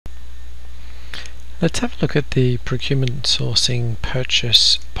Let's have a look at the procurement sourcing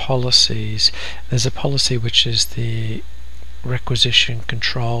purchase policies. There's a policy which is the requisition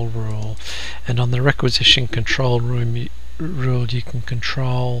control rule, and on the requisition control rule you can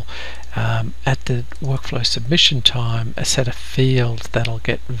control at the workflow submission time a set of fields that'll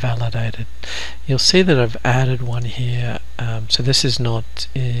get validated. You'll see that I've added one here, so this is not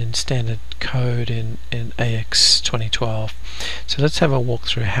in standard code in Ax2012. So let's have a walk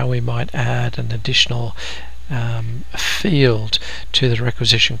through how we might add an additional field to the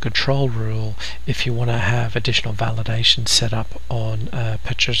requisition control rule if you want to have additional validation set up on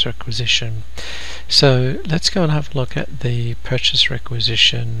purchase requisition. So let's go and have a look at the purchase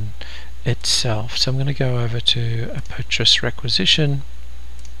requisition itself. So I'm going to go over to a purchase requisition,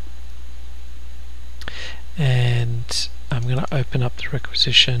 and I'm going to open up the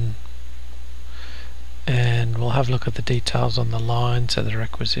requisition, and we'll have a look at the details on the lines of the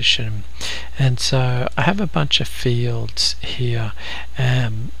requisition. And so I have a bunch of fields here,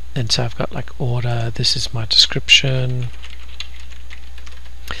 and so I've got like order, this is my description.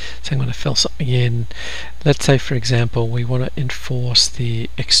 So I'm going to fill something in. Let's say, for example, we want to enforce the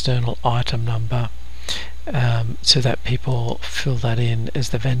external item number, so that people fill that in as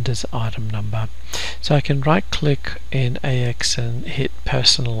the vendor's item number. So I can right click in AX and hit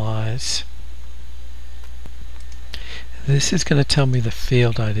personalize. This is going to tell me the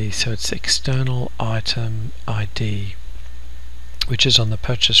field ID, so it's external item ID, which is on the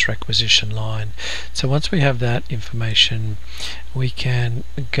purchase requisition line. So once we have that information, we can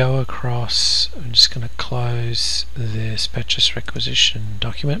go across. I'm just going to close this purchase requisition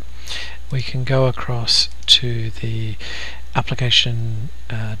document. We can go across to the application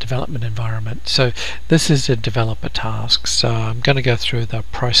development environment. So this is a developer task, so I'm going to go through the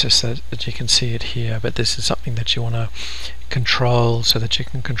process that you can see it here, but this is something that you want to control so that you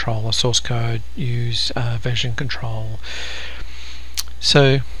can control the source code, use version control.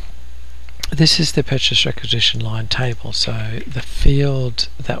 So this is the purchase requisition line table. So the field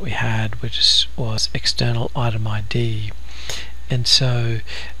that we had, which was external item ID, and so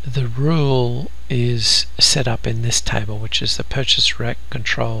the rule is set up in this table, which is the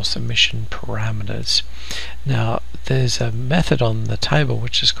PurchReqControlSubmissionParameters. Now there's a method on the table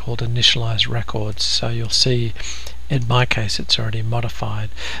which is called initializeRecords, so you'll see in my case it's already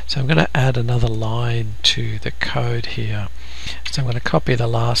modified. So I'm going to add another line to the code here. So I'm going to copy the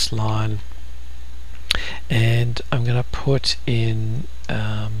last line, and I'm going to put in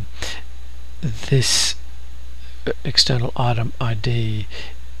this external item ID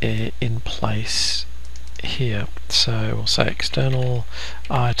in place here. So we'll say external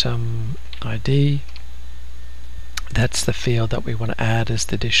item ID. That's the field that we want to add as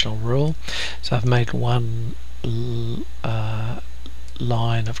the additional rule. So I've made one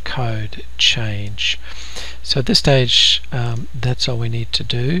line of code change. So at this stage that's all we need to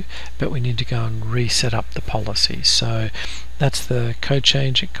do, but we need to go and reset up the policy. So that's the code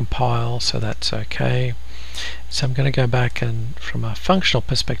change, it compiles, so that's okay. So I'm going to go back and from a functional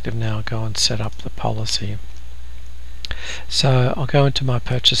perspective now go and set up the policy. So I'll go into my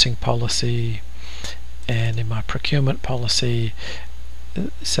purchasing policy, and in my procurement policy,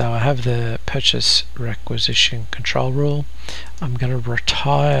 so I have the purchase requisition control rule. I'm going to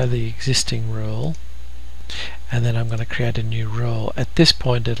retire the existing rule, and then I'm going to create a new rule. At this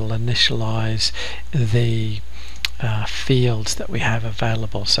point it'll initialize the fields that we have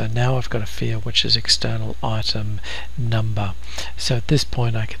available. So now I've got a field which is external item number. So at this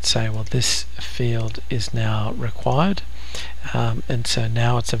point I could say, well, this field is now required, and so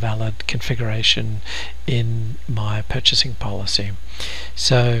now it's a valid configuration in my purchasing policy.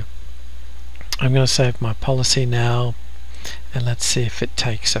 So I'm going to save my policy now, and let's see if it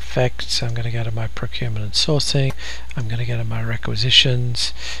takes effect. So I'm going to go to my procurement and sourcing, I'm going to go to my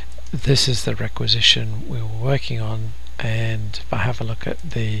requisitions. This is the requisition we were working on, and if I have a look at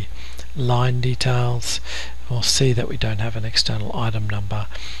the line details, we'll see that we don't have an external item number.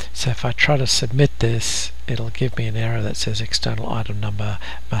 So if I try to submit this, it'll give me an error that says external item number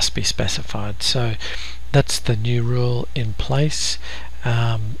must be specified. So that's the new rule in place.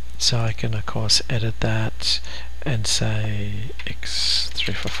 So I can of course edit that and say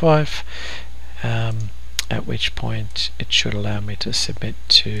X345, at which point it should allow me to submit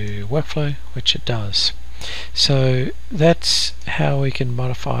to workflow, which it does. So that's how we can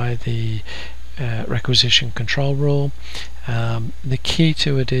modify the requisition control rule. The key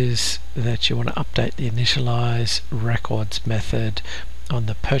to it is that you want to update the initializeRecords method on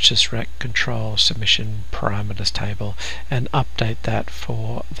the PurchReqControlSubmissionParameters table and update that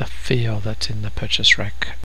for the field that's in the PurchReq